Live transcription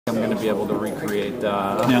be able to recreate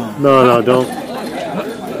No, don't.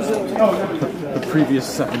 the previous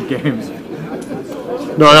 7 games.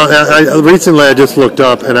 No, recently I just looked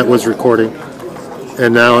up and it was recording,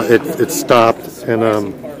 and now it stopped. And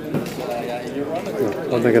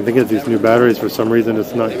one thing I think is these new batteries, for some reason,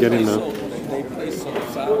 it's not getting them.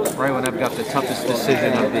 Right when I've got the toughest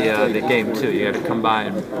decision of the game too, you got to come by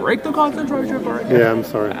and break the concentration for it. Yeah, I'm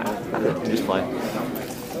sorry. Just play.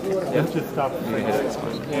 Yeah. Just stop.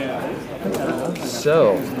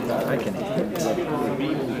 So I can hit.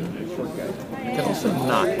 I can also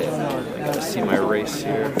not hit. I gotta see my race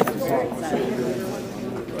here.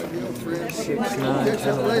 6, 9,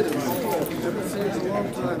 10, 11,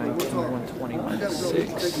 19, 120 minus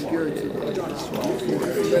 6 is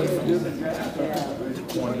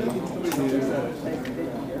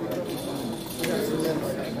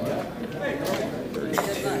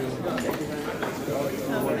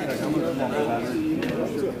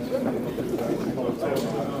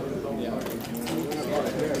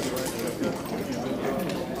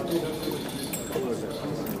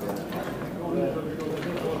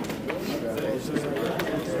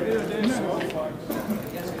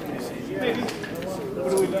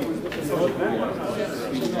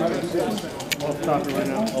I'll stop it right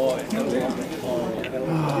now. Oh,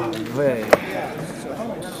 man.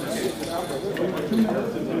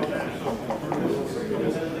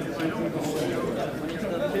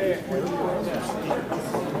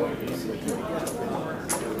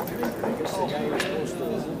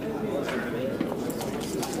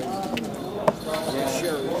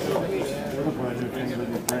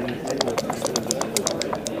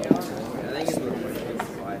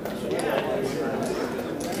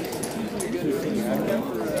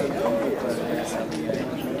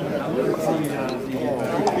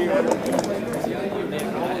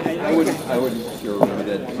 I wouldn't sure remember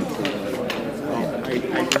that.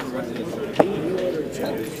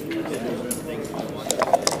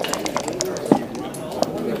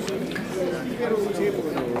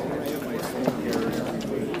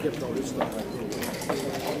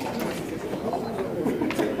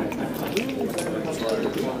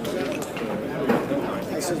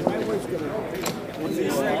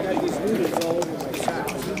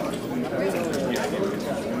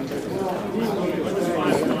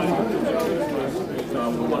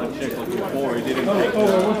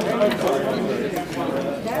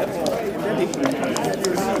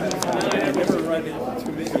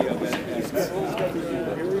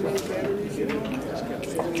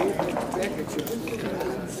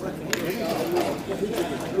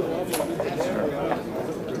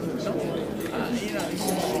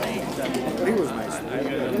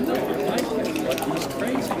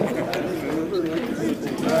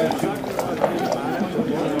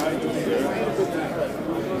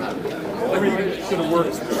 Everything should have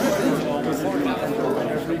worked.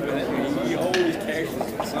 He always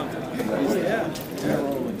cashes something. Yeah.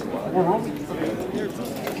 We're rolling.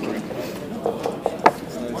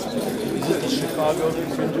 Is it the Chicago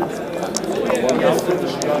contingent?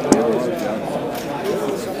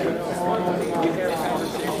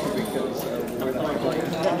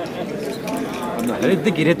 I didn't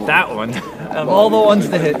think he'd hit that one. Of all the ones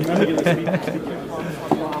to hit.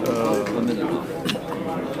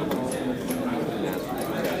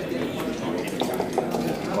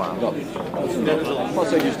 Wow.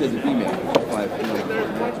 Plus I just did the BMAB-5.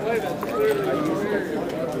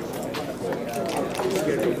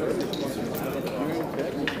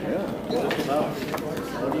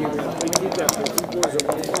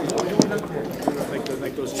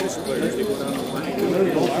 Like those chess players, they go down the line.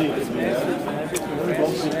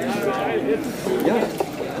 Yeah.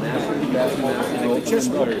 Like the chess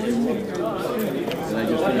players. And I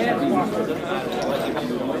just finished the BMAB.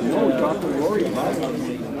 No, we talked to Rory about it.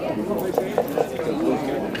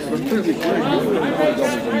 I'm pretty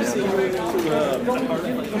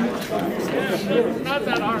sure not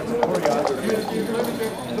that hard.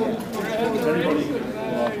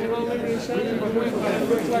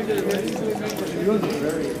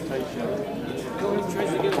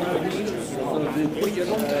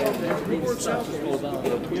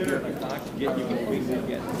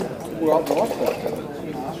 We're all clocked.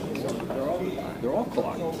 They're all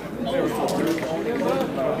clocked.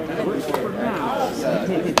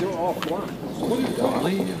 They're all clocked.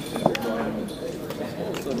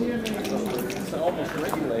 It's almost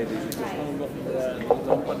regulated.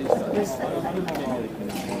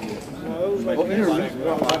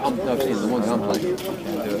 I'm not saying the ones I'm playing.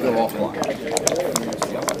 They're all clocked.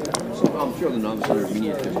 I'm sure the novice under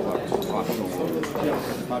miniature box also.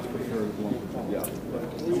 Yeah.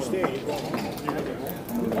 You stay.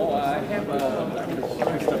 Oh, I have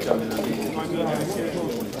stuff down there.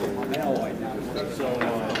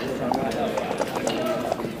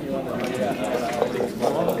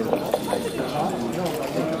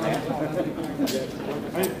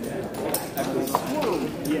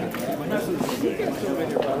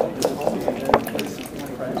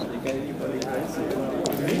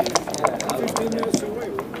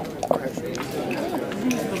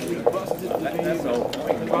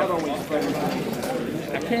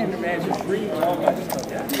 I can't imagine bringing all my stuff,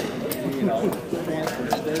 transfer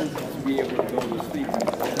to be able to go to sleep. I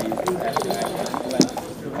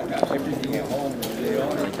got everything at home. They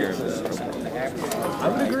all take care of this. I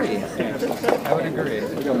would agree. I would agree.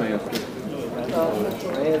 Look at my answer. I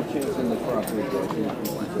had a chance in the property.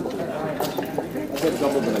 I got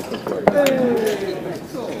double that I took right.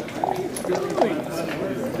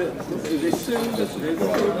 Is they soon?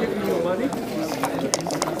 They're giving you money?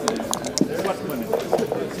 What money?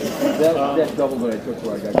 That double that I took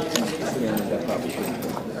where I got scanned at that property.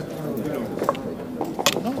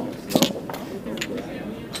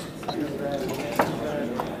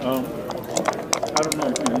 I don't know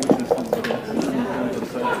if you use this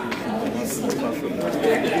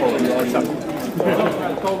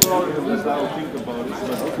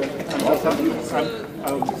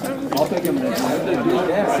I'll take him there.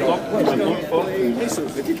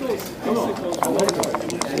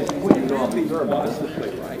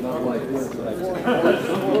 Not like this.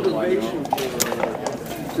 Motivation for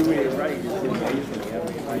doing it right is amazing.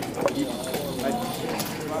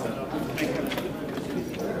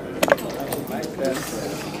 My best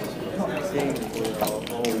thing for all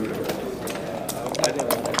I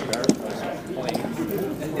didn't like Rd5 playing.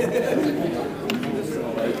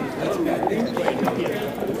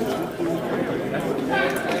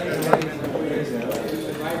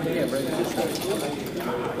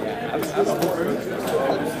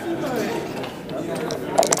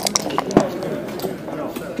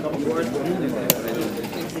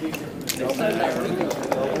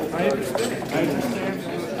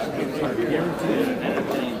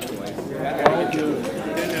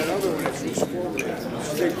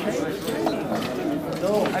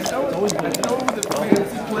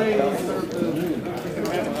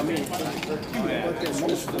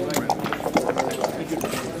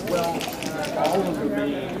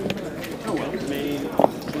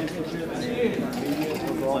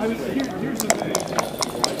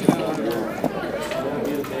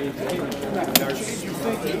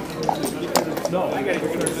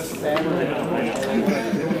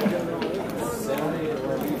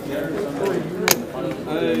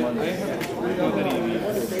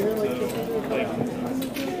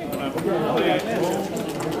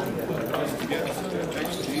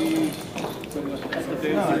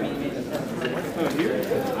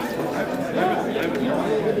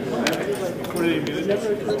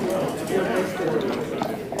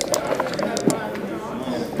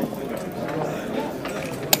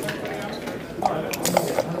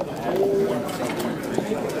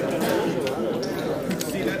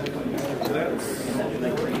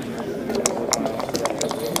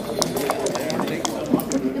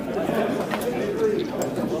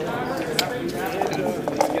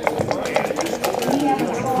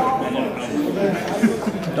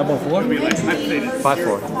 Double four?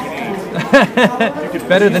 5-4.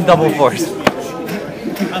 Better than double fours.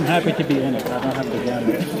 I'm happy to be in it. I don't have to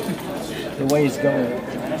gamble. The way it's going.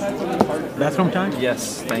 Bathroom time?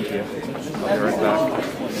 Yes, thank you. I'll be right back.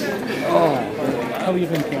 Oh, how are you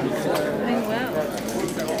doing, Kim? Doing well.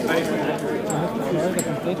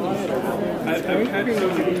 I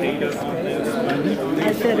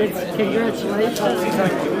said it's congratulations.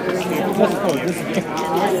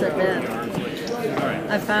 Yes, I bet.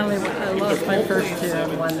 I finally lost my first two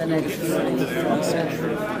and won the next three.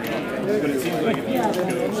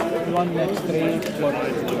 One next three for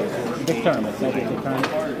big tournaments, not big tournaments.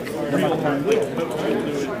 The mock tournament.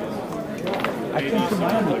 I came to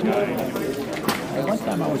Miami too. One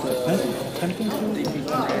time I was attempting to.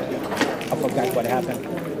 I forgot what happened.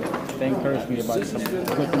 They encouraged me about some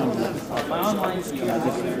good numbers. And I just had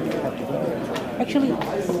to go. Actually,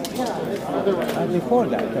 before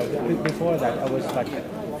that, I was like,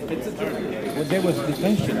 well, there was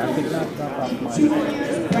detention. I could not drop off my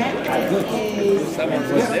goods. I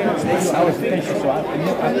was detention, so I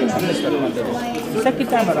think I missed that one day. The second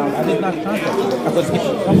time around, I did not contact them. I was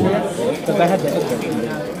somewhere because I had the address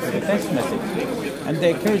in the text message. And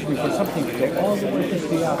they encouraged me for something to go all the way to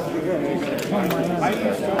the office. Oh my God.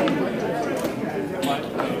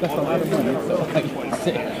 That's a lot of money, so I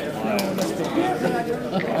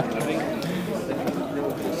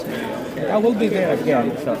I will be there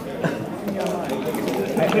again, so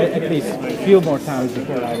I, at least a few more times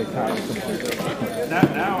before I retire.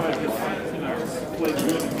 Now I just, play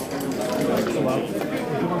good.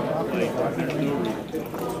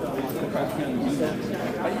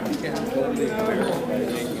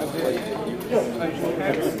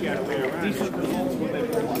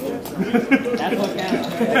 That's what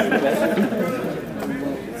counts.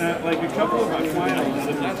 Like a couple of my finals,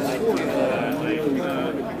 and that's sort of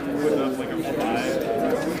put up like a 5.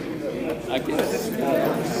 I guess.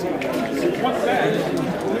 What's that?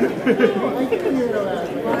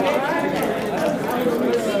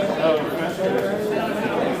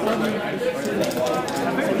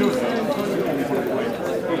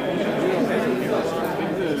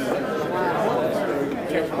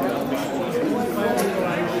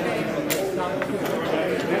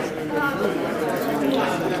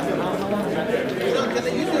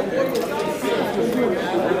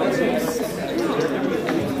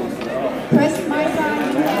 Press my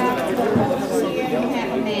button, you have the polls here, you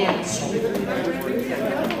have a match.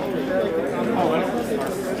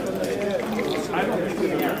 I don't think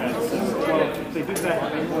they ever had sex. Well, they did that.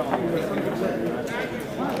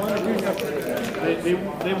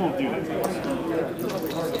 They won't do that.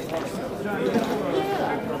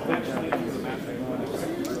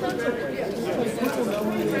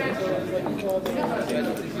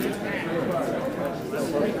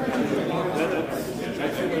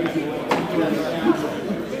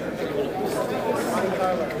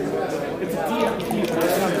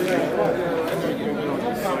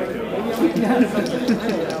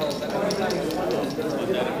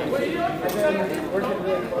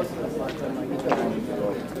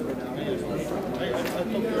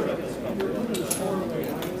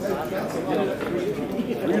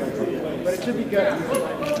 But it should be good.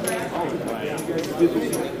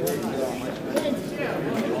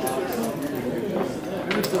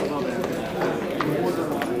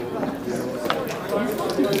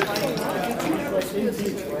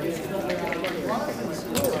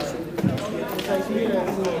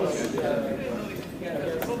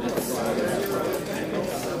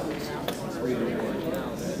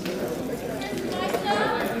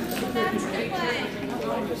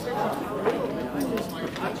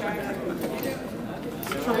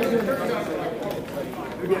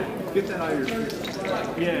 Get that out of your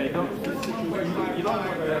yeah, you don't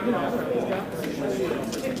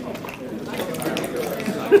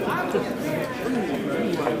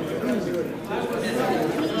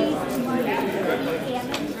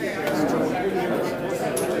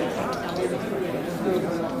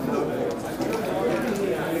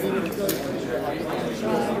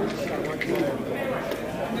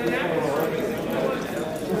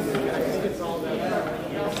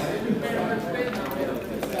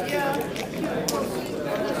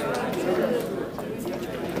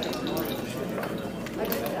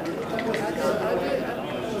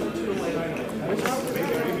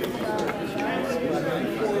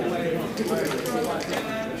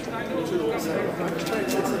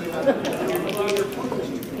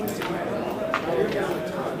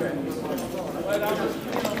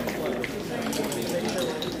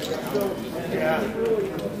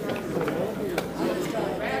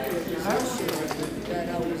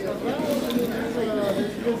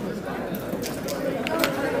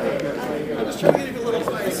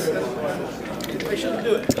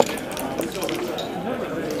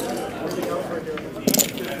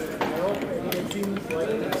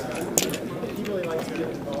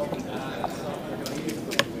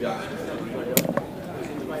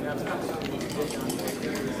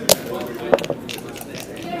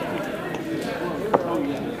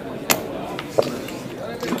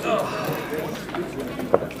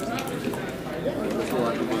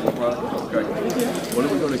Okay. When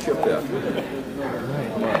are we going to ship that?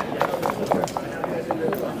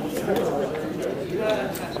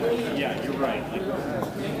 yeah, you're right.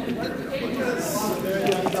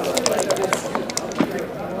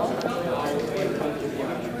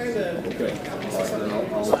 Okay.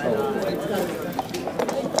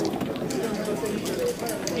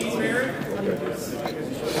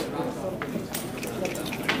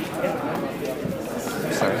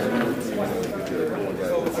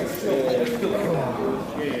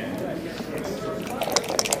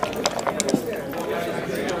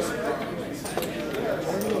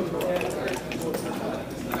 Then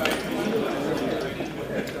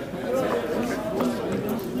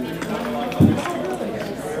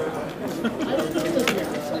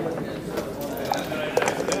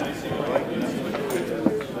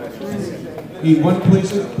Need one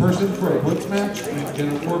person for a blitz match. Need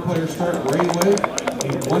general 4-player start right away.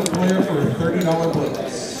 Need one player for a $30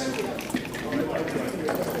 blitz.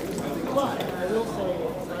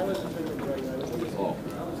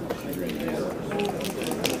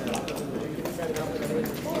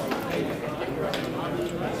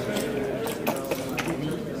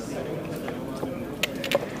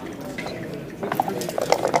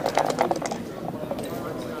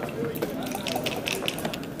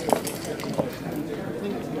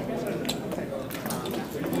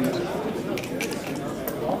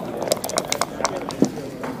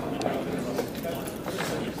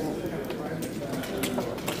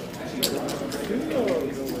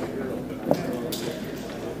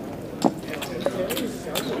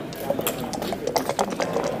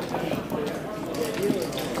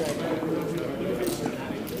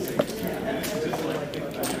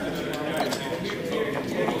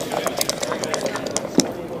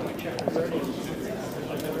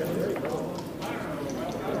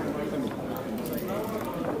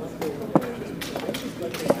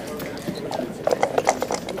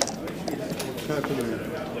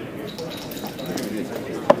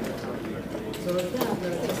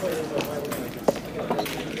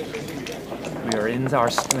 We are in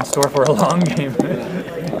store for a long game.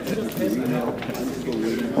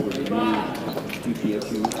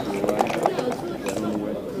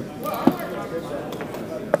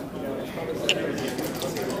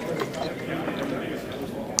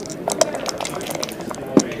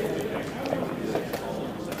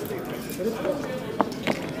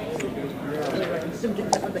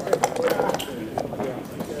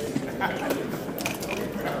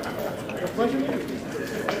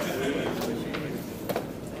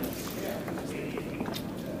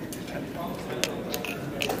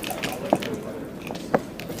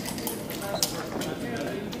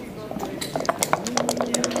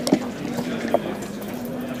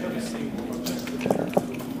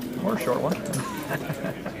 Or a short one.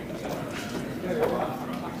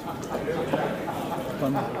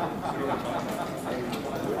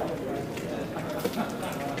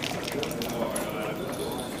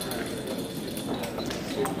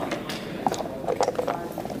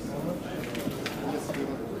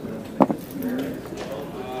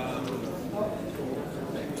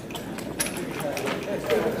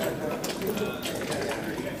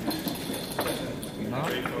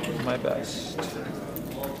 Not my best.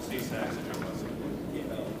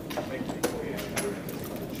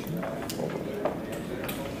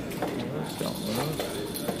 Don't move.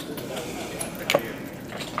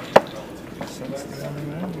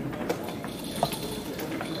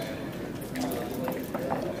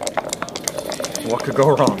 What could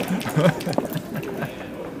go wrong?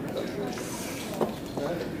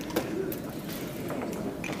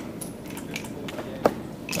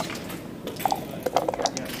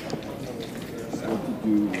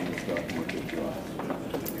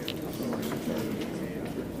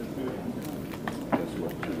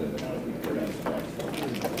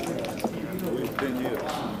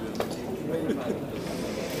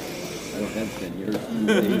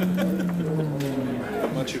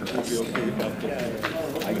 Much it will be okay without the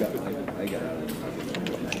I got out of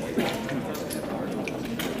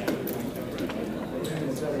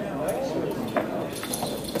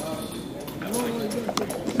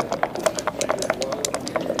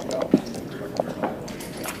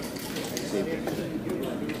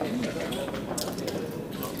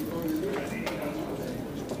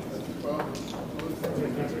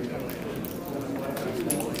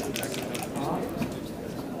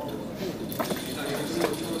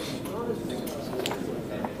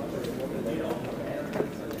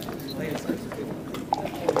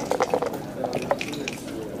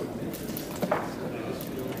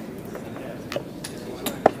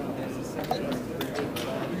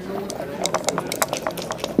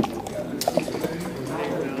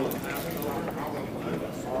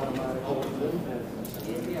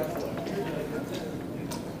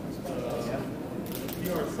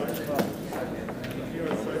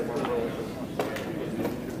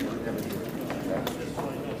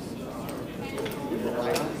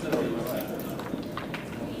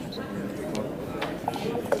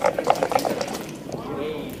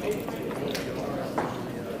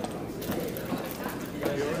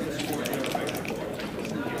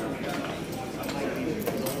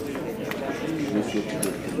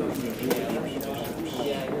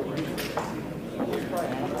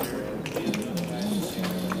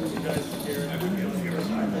guys.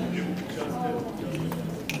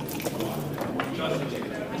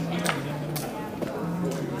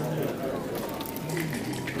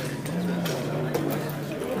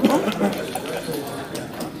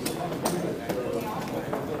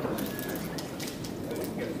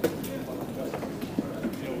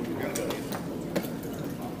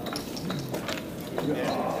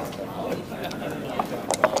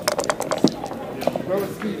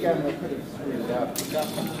 again, they could have screwed up.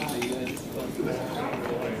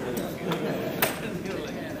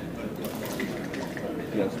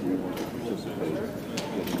 Yes, we want to participate.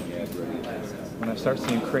 Getting the ad ready. When I start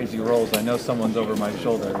seeing crazy rolls, I know someone's over my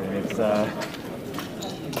shoulder, and it's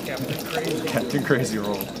Captain Crazy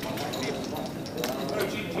roll.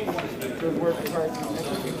 Good work, Part2.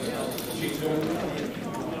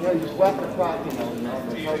 Yeah, you swept the clock, you know.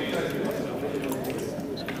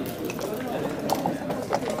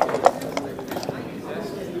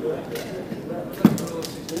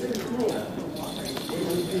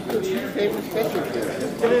 Two favorite pitchers here.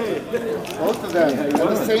 Both of them on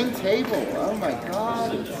the same table. Oh my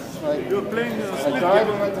God! It's like You're playing I died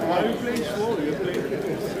and went to Why are you heaven. playing slow? You're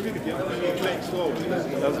playing slow. It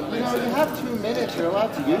doesn't You make know, you sense. have 2 minutes. You're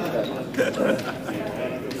allowed to use them.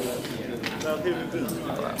 Now here it is.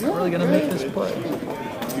 I'm really gonna make this play. You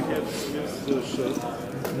have Smith's shirt.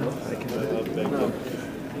 No, I can.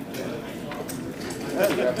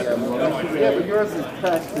 Yeah, but yours is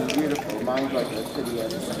pressed and beautiful. Mine's like a city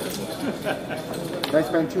edit. I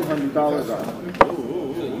spent $200 on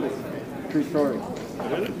it. True story.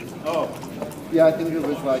 Oh. Yeah, I think it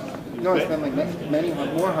was like, no, I spent like many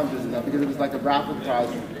more hundreds than that because it was like a raffle prize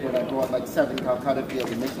when I bought like 7 Calcutta Field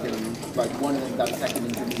and mixed it and like one of them got second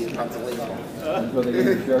intermediate consolation.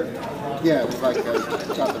 Yeah, it was like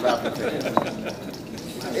got the raffle ticket.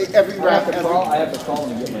 Every raffle, I have to call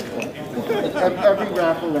him and get my point. every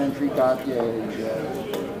raffle entry got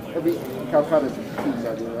every Calcutta team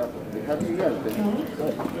got a raffle. How do you guys been?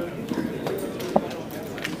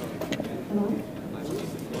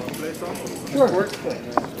 Sure.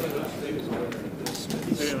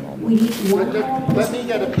 We need one more Let me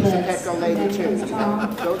get a piece of heckle later too.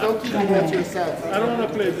 Don't keep it to yourself. I don't want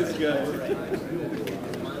to play this guy.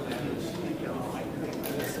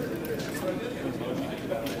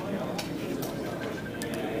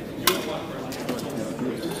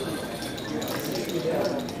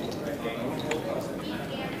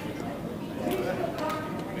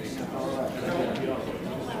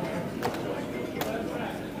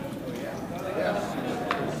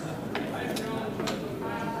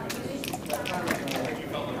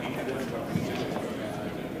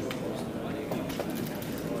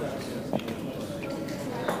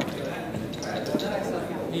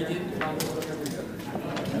 We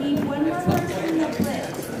need one more person in the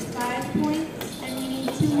blitz, 5 points, and we need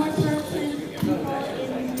 2 more people in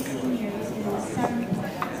the seniors, who is 7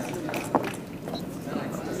 points.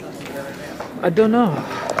 I don't know.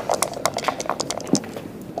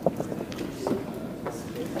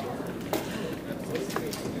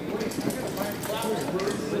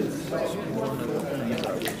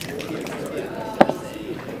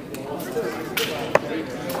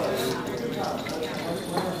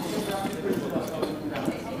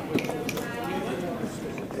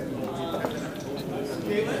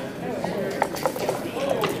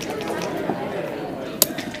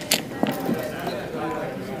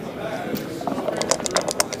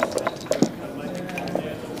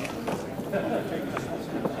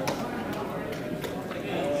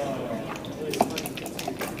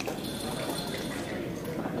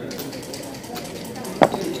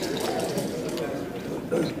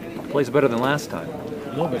 Plays better than last time. A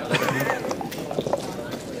little bit better.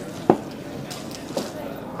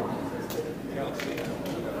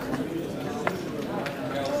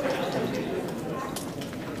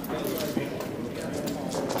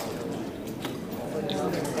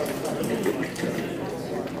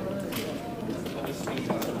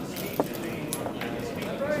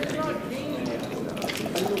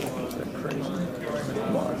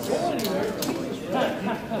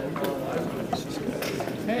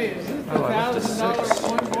 Hey, is this the Oh, I left a $1,000 6.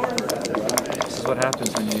 coin board? This is what happens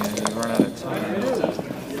when you run out of time.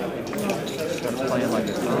 Start playing like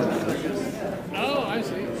it's on. Oh, I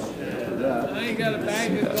see. Now you got a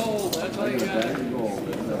bag of gold. That's all you got.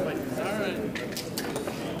 All right.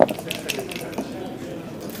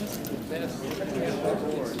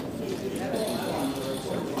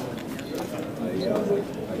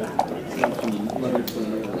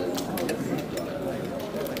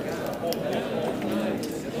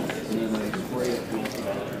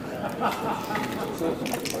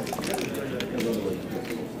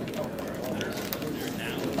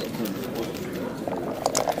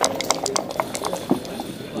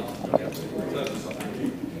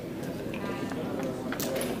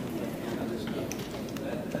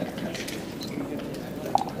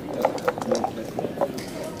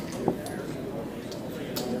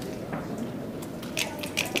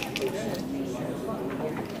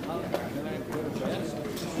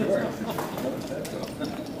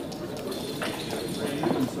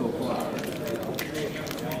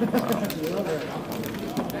 Got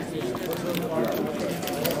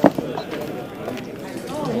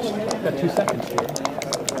 2 seconds here. 2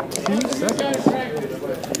 seconds.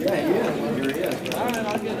 Yeah, here he is. All right,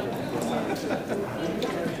 I'll get him.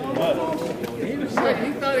 He was like,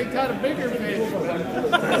 he thought he caught a bigger fish.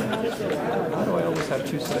 Why do I always have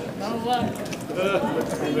 2 seconds? No luck.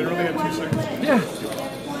 Literally have 2 seconds. Yeah.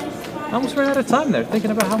 I almost ran out of time there, thinking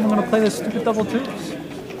about how I'm going to play this stupid double twos.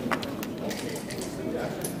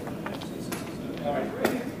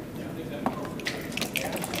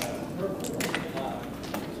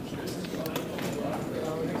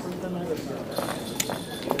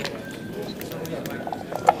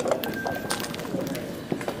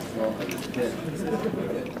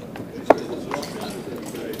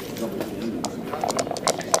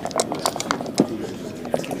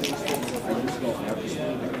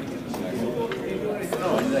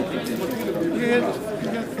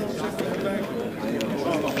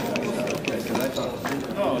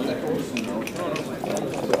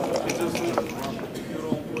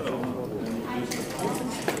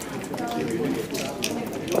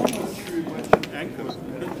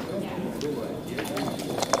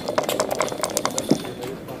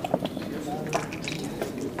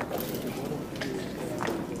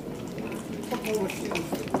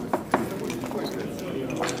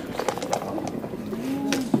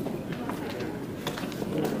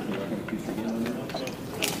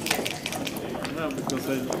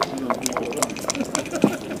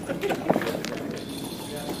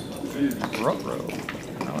 Ruh-roh.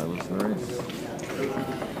 Now I lose the race.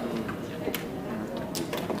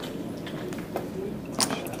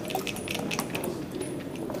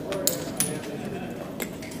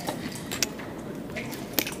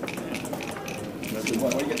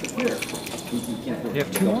 You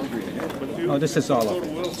have 2 more? Oh, this is all of it.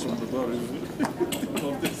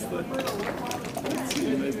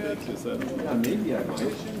 Maybe I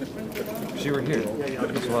might. Because you were here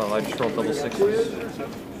as well. I just rolled double sixes.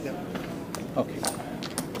 Okay.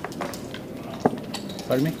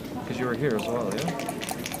 Pardon me? Because you were here as well, yeah?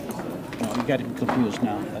 No, you got him confused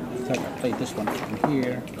now. I thought I played this one from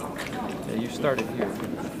here. Yeah, you started here.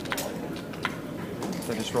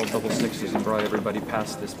 So I just rolled double sixes and brought everybody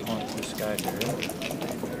past this point, this guy here.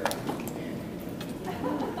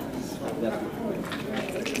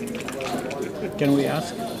 Can we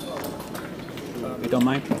ask? You don't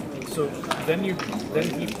mind? So then he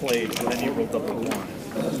played, and then you rolled double 1.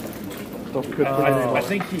 I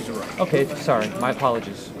think he's right. Okay, sorry. My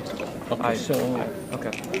apologies. Okay,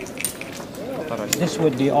 okay. This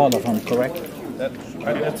would be all of them, correct?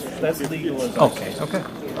 That's legal as Okay.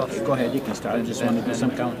 Go ahead, you can start. I just want to do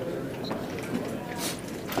some count.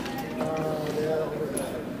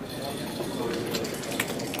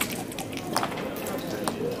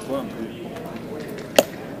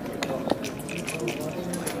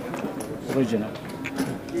 Original.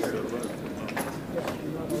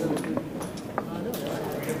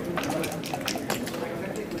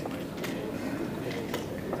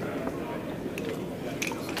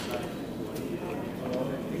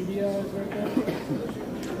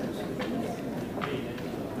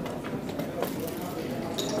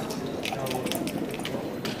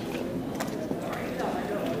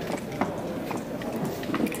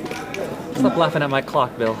 Stop laughing at my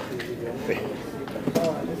clock, Bill. We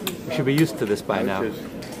should be used to this by now. Just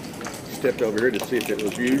stepped over here to see if it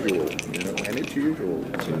was usual, and it's usual.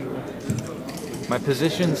 My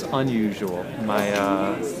position's unusual. My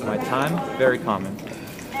time, very common.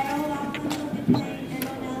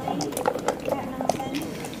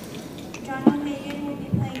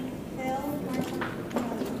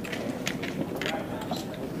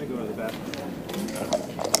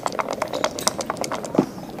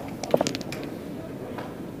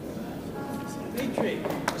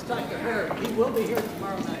 Let's talk to her. He will be here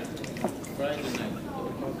tomorrow night. Friday night.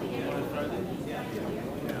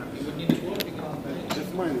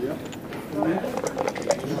 That's mine, yeah.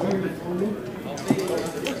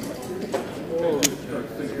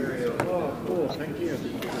 Oh, cool. Thank you.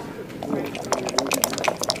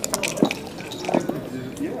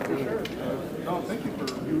 Yeah, for sure. No, thank you for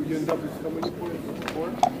you end up with somebody for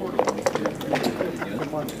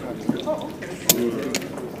Oh, okay.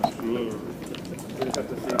 We just have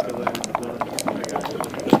to see if the land is done. I got you.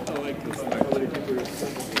 I like this.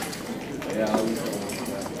 Yeah,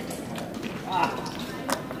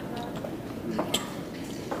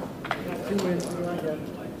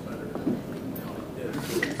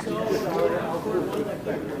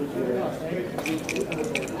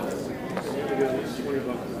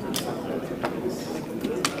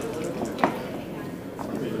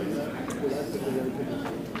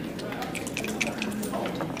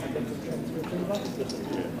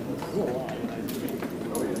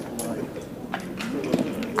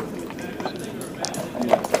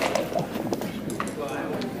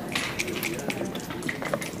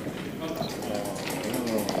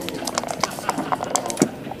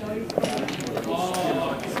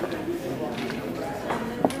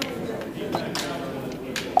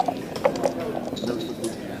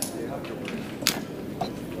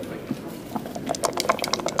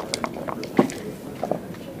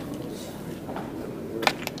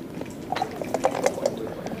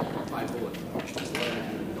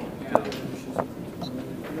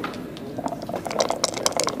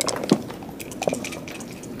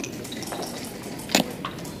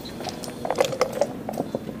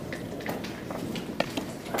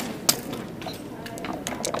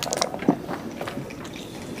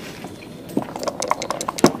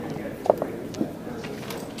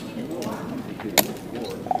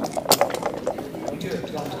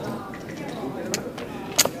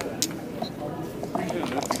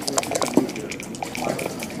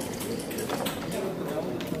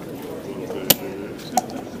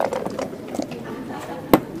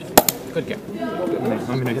 Good game.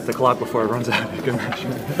 I'm gonna hit the clock before it runs out. Good match.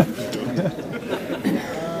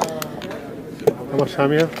 How much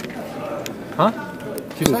time you have? Huh?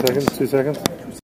 2 seconds. 2 seconds.